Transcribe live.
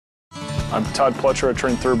I'm Todd Pletcher. I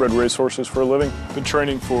train thoroughbred racehorses for a living. Been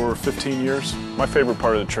training for 15 years. My favorite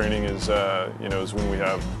part of the training is, is when we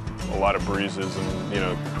have a lot of breezes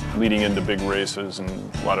and, leading into big races and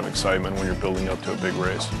a lot of excitement when you're building up to a big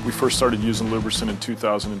race. We first started using LubriSyn in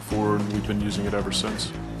 2004 and we've been using it ever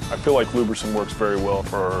since. I feel like LubriSyn works very well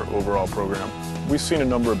for our overall program. We've seen a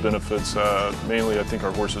number of benefits. Mainly, I think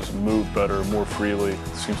our horses move better, more freely.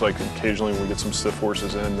 It seems like occasionally when we get some stiff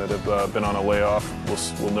horses in that have been on a layoff,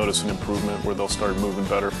 we'll notice an improvement where they'll start moving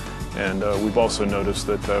better. And we've also noticed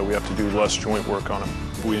that we have to do less joint work on them.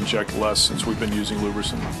 We inject less since we've been using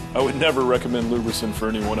LubriSyn. I would never recommend LubriSyn for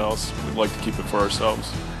anyone else. We'd like to keep it for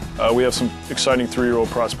ourselves. We have some exciting 3-year-old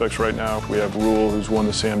prospects right now. We have Rule, who's won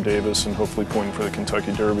the Sam Davis and hopefully pointing for the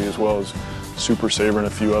Kentucky Derby, as well as Super Saver and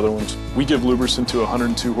a few other ones. We give LubriSyn to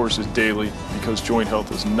 102 horses daily because joint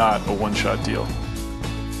health is not a one-shot deal.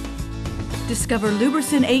 Discover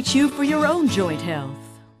LubriSyn HU for your own joint health.